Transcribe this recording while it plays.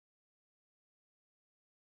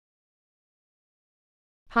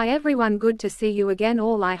Hi everyone, good to see you again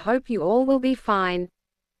all. I hope you all will be fine.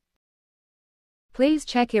 Please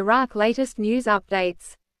check Iraq latest news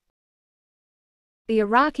updates. The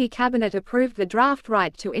Iraqi Cabinet approved the draft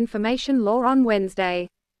Right to Information law on Wednesday.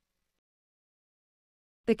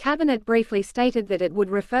 The Cabinet briefly stated that it would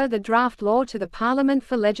refer the draft law to the Parliament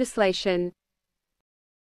for legislation.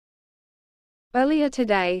 Earlier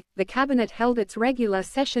today, the Cabinet held its regular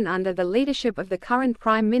session under the leadership of the current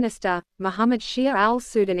Prime Minister, Mohammed Shia Al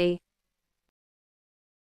Sudani.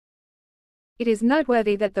 It is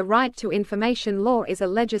noteworthy that the Right to Information law is a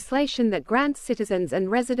legislation that grants citizens and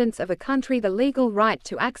residents of a country the legal right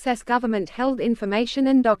to access government-held information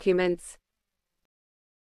and documents.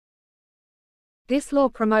 This law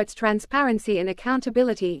promotes transparency and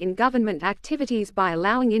accountability in government activities by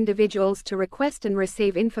allowing individuals to request and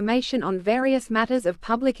receive information on various matters of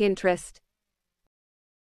public interest.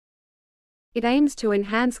 It aims to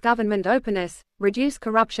enhance government openness, reduce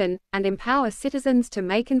corruption, and empower citizens to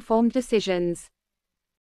make informed decisions.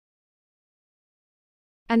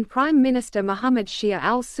 And Prime Minister Mohammed Shia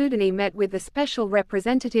Al Sudani met with the Special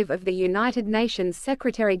Representative of the United Nations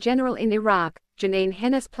Secretary-General in Iraq, Janine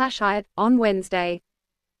Hennis-Plasschaert, on Wednesday.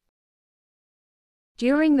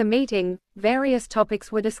 During the meeting, various topics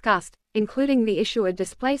were discussed, including the issue of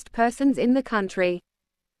displaced persons in the country.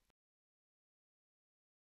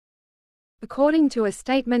 According to a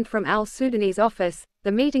statement from Al Sudani's office,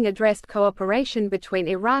 the meeting addressed cooperation between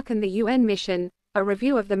Iraq and the UN mission, a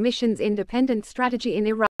review of the mission's independent strategy in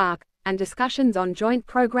Iraq, and discussions on joint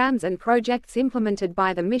programs and projects implemented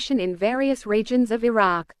by the mission in various regions of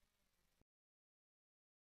Iraq.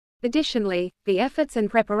 Additionally, the efforts and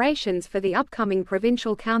preparations for the upcoming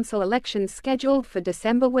provincial council elections scheduled for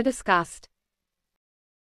December were discussed.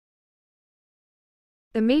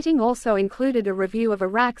 The meeting also included a review of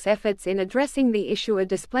Iraq's efforts in addressing the issue of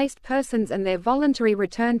displaced persons and their voluntary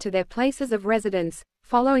return to their places of residence,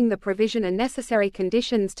 following the provision of necessary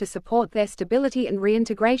conditions to support their stability and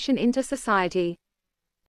reintegration into society.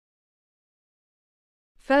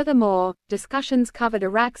 Furthermore, discussions covered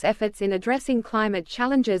Iraq's efforts in addressing climate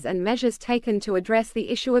challenges and measures taken to address the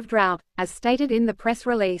issue of drought, as stated in the press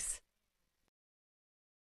release.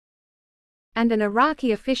 And an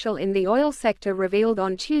Iraqi official in the oil sector revealed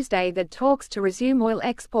on Tuesday that talks to resume oil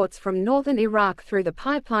exports from northern Iraq through the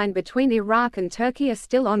pipeline between Iraq and Turkey are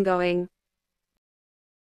still ongoing.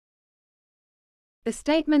 The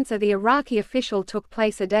statements of the Iraqi official took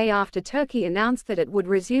place a day after Turkey announced that it would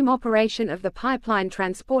resume operation of the pipeline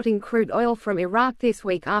transporting crude oil from Iraq this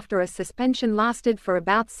week after a suspension lasted for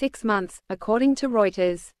about 6 months, according to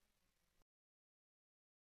Reuters.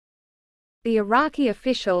 The Iraqi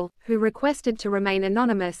official, who requested to remain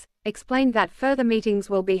anonymous, explained that further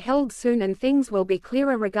meetings will be held soon and things will be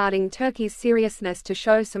clearer regarding Turkey's seriousness to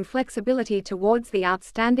show some flexibility towards the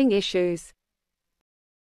outstanding issues.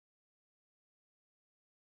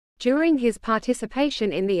 During his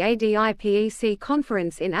participation in the ADIPEC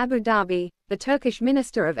conference in Abu Dhabi, the Turkish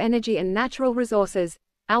Minister of Energy and Natural Resources,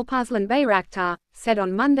 Alparslan Bayraktar, said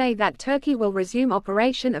on Monday that Turkey will resume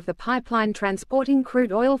operation of the pipeline transporting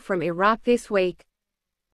crude oil from Iraq this week.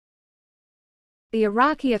 The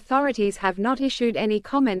Iraqi authorities have not issued any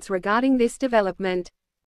comments regarding this development.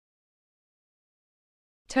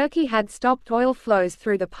 Turkey had stopped oil flows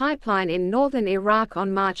through the pipeline in northern Iraq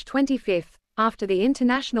on March 25, after the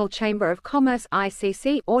International Chamber of Commerce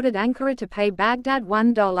 (ICC) ordered Ankara to pay Baghdad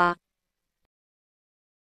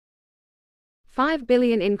 $1.5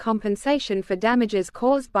 billion in compensation for damages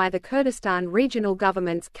caused by the Kurdistan Regional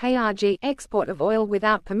Government's KRG export of oil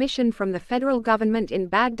without permission from the federal government in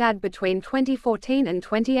Baghdad between 2014 and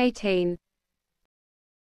 2018.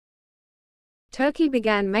 Turkey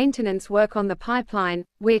began maintenance work on the pipeline,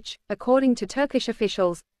 which, according to Turkish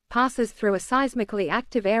officials, passes through a seismically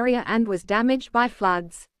active area and was damaged by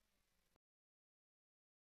floods.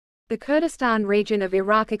 The Kurdistan region of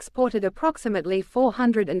Iraq exported approximately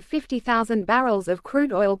 450,000 barrels of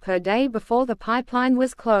crude oil per day before the pipeline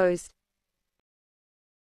was closed.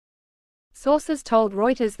 Sources told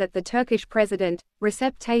Reuters that the Turkish President,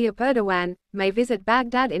 Recep Tayyip Erdogan, may visit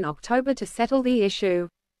Baghdad in October to settle the issue.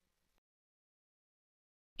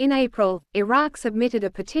 In April, Iraq submitted a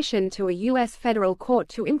petition to a U.S. federal court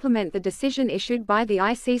to implement the decision issued by the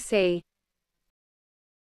ICC.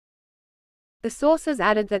 The sources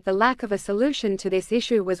added that the lack of a solution to this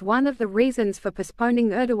issue was one of the reasons for postponing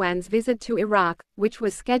Erdogan's visit to Iraq, which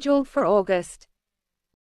was scheduled for August.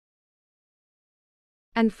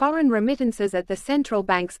 And foreign remittances at the central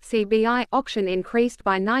bank's CBI auction increased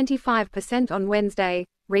by 95% on Wednesday,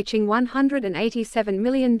 reaching $187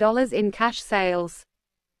 million in cash sales.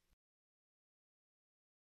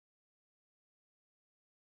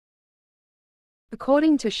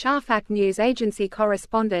 According to Shafak news agency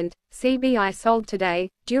correspondent, CBI sold today,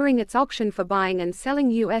 during its auction for buying and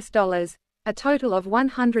selling US dollars, a total of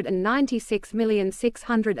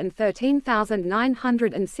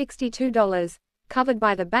 $196,613,962, covered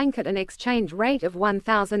by the bank at an exchange rate of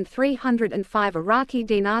 1,305 Iraqi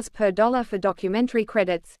dinars per dollar for documentary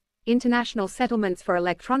credits, international settlements for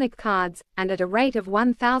electronic cards, and at a rate of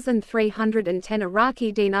 1,310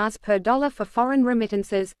 Iraqi dinars per dollar for foreign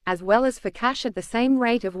remittances, as well as for cash at the same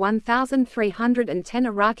rate of 1,310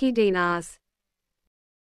 Iraqi dinars.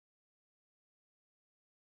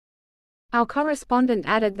 Our correspondent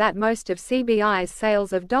added that most of CBI's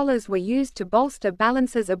sales of dollars were used to bolster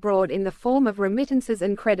balances abroad in the form of remittances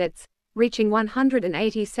and credits, reaching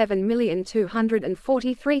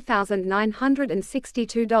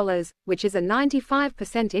 $187,243,962, which is a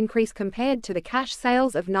 95% increase compared to the cash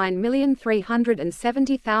sales of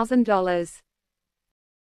 $9,370,000.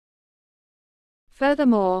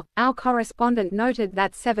 Furthermore, our correspondent noted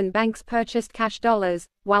that 7 banks purchased cash dollars,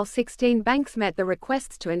 while 16 banks met the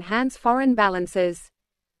requests to enhance foreign balances.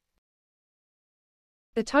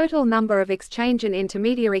 The total number of exchange and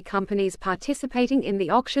intermediary companies participating in the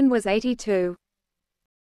auction was 82.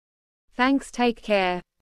 Thanks, take care.